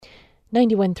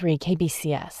91.3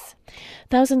 KBCS.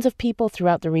 Thousands of people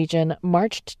throughout the region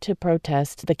marched to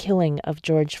protest the killing of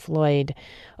George Floyd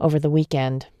over the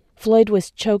weekend. Floyd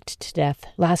was choked to death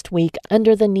last week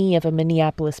under the knee of a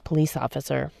Minneapolis police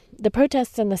officer. The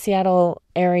protests in the Seattle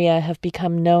area have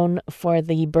become known for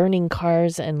the burning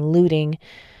cars and looting,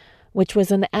 which was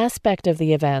an aspect of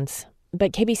the events.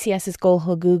 But KBCS's Gul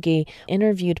Hugugi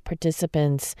interviewed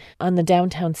participants on the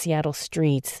downtown Seattle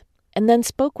streets and then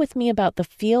spoke with me about the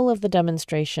feel of the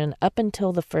demonstration up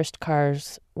until the first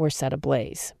cars were set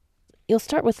ablaze. You'll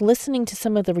start with listening to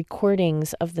some of the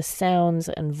recordings of the sounds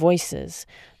and voices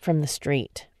from the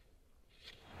street.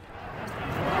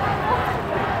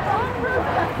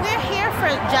 We're here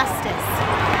for justice.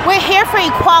 We're here for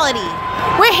equality.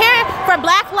 We're here for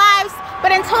Black lives,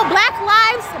 but until Black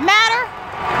lives matter,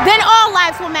 then all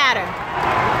lives will matter.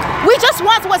 We just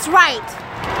want what's right.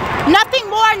 Nothing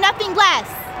more, nothing less.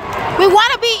 We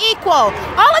want to be equal.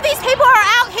 All of these people are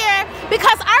out here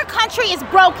because our country is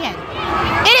broken.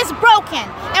 It is broken,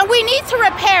 and we need to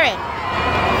repair it.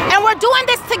 And we're doing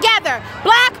this together.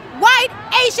 Black, white,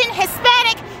 Asian,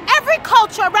 Hispanic, every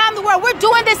culture around the world, we're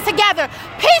doing this together,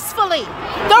 peacefully,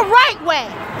 the right way.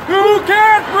 Who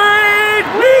can't breathe?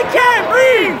 We can't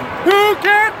breathe! Who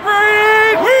can't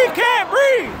breathe? We can't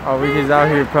breathe! Oh, we just out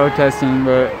here protesting,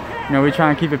 but we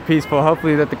try and keep it peaceful.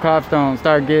 Hopefully that the cops don't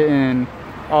start getting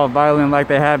all violent like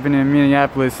they have been in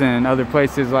Minneapolis and other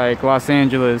places like Los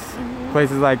Angeles,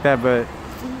 places like that. But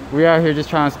we out here just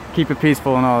trying to keep it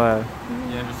peaceful and all that.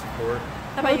 Yeah, just support.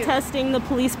 Protesting the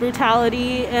police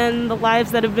brutality and the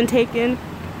lives that have been taken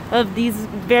of these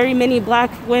very many Black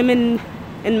women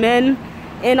and men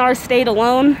in our state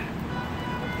alone.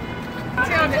 I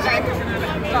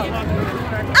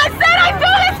said I do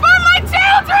this for my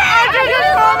children! I do this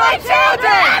for my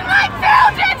children! And my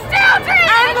children's children!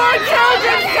 And my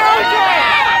children's children!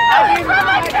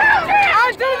 I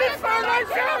do this for my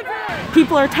children!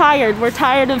 People are tired. We're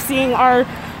tired of seeing our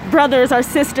brothers, our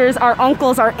sisters, our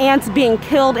uncles, our aunts being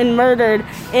killed and murdered,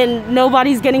 and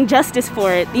nobody's getting justice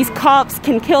for it. These cops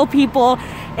can kill people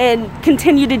and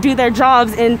continue to do their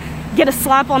jobs and get a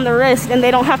slap on the wrist, and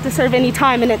they don't have to serve any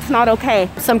time, and it's not okay.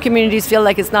 Some communities feel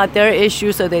like it's not their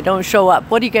issue, so they don't show up.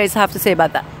 What do you guys have to say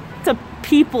about that? It's a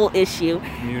people issue.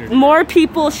 More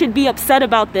people should be upset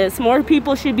about this. More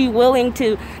people should be willing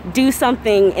to do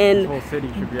something and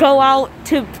go out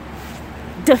to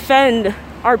defend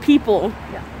our people.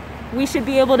 Yeah. We should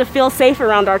be able to feel safe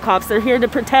around our cops. They're here to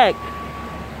protect.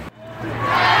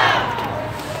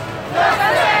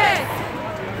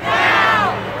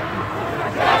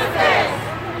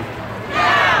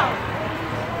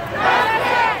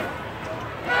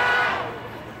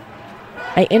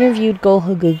 I interviewed Gul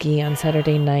Hugugi on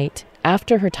Saturday night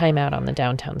after her time out on the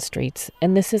downtown streets,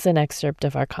 and this is an excerpt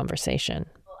of our conversation.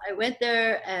 I went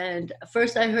there, and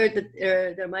first I heard that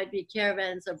there might be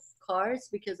caravans of cars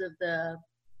because of the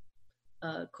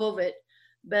COVID.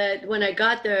 But when I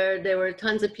got there, there were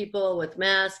tons of people with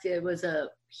masks. It was a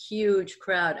huge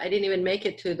crowd. I didn't even make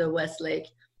it to the West Lake.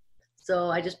 So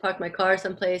I just parked my car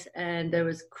someplace, and there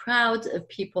was crowds of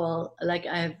people like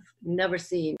I've never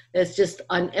seen. It's just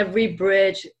on every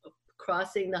bridge,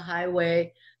 crossing the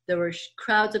highway, there were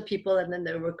crowds of people, and then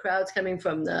there were crowds coming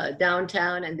from the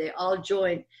downtown, and they all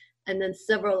joined. And then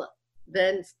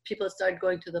then people started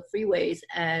going to the freeways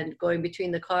and going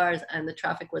between the cars, and the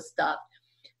traffic was stopped.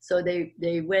 So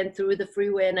they went through the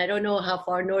freeway, and I don't know how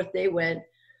far north they went.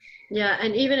 Yeah,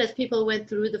 and even as people went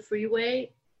through the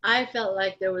freeway, I felt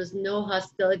like there was no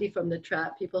hostility from the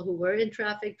people who were in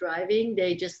traffic driving.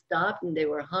 They just stopped and they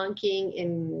were honking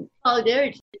in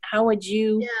solidarity. How would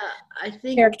you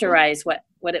characterize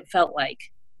what it felt like?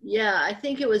 Yeah, I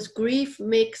think it was grief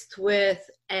mixed with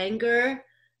anger,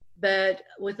 but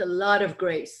with a lot of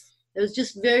grace. It was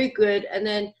just very good. And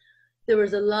then there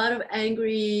was a lot of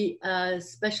angry,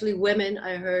 especially women,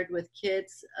 I heard, with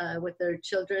kids, with their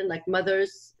children, like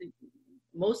mothers,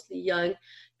 mostly young,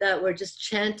 that were just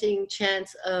chanting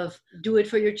chants of do it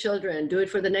for your children, do it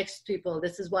for the next people,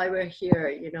 this is why we're here,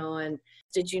 And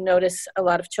did you notice a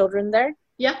lot of children there?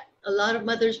 Yeah, a lot of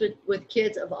mothers with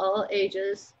kids of all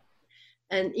ages.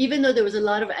 And even though there was a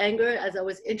lot of anger as I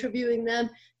was interviewing them,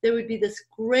 there would be this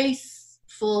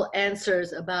graceful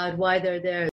answers about why they're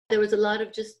there. There was a lot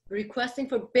of just requesting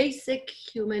for basic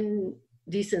human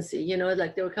decency,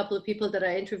 like there were a couple of people that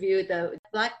I interviewed, that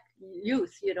Black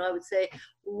youth, I would say,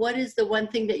 what is the one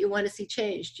thing that you want to see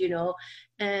changed,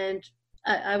 And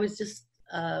I was just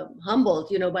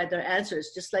humbled, by their answers.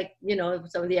 Just like,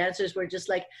 some of the answers were just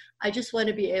like, I just want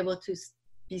to be able to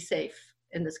be safe.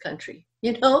 in this country.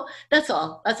 That's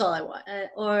all I want.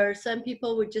 Or some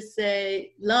people would just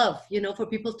say love, for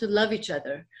people to love each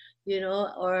other,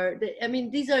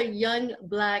 these are young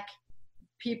Black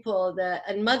people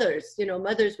and mothers,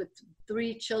 mothers with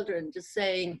 3 children just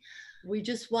saying, we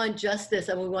just want justice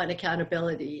and we want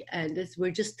accountability. And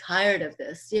we're just tired of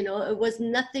this. It was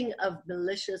nothing of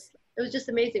malicious. It was just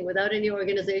amazing. Without any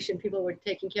organization, people were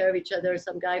taking care of each other.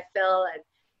 Some guy fell and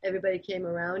everybody came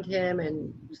around him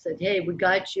and said, hey, we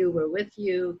got you. We're with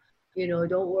you.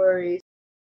 Don't worry.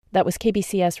 That was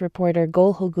KBCS reporter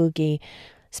Gul Hulgugi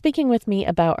speaking with me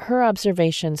about her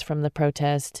observations from the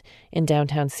protest in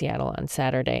downtown Seattle on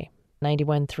Saturday.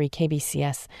 91.3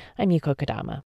 KBCS, I'm Yuko Kodama.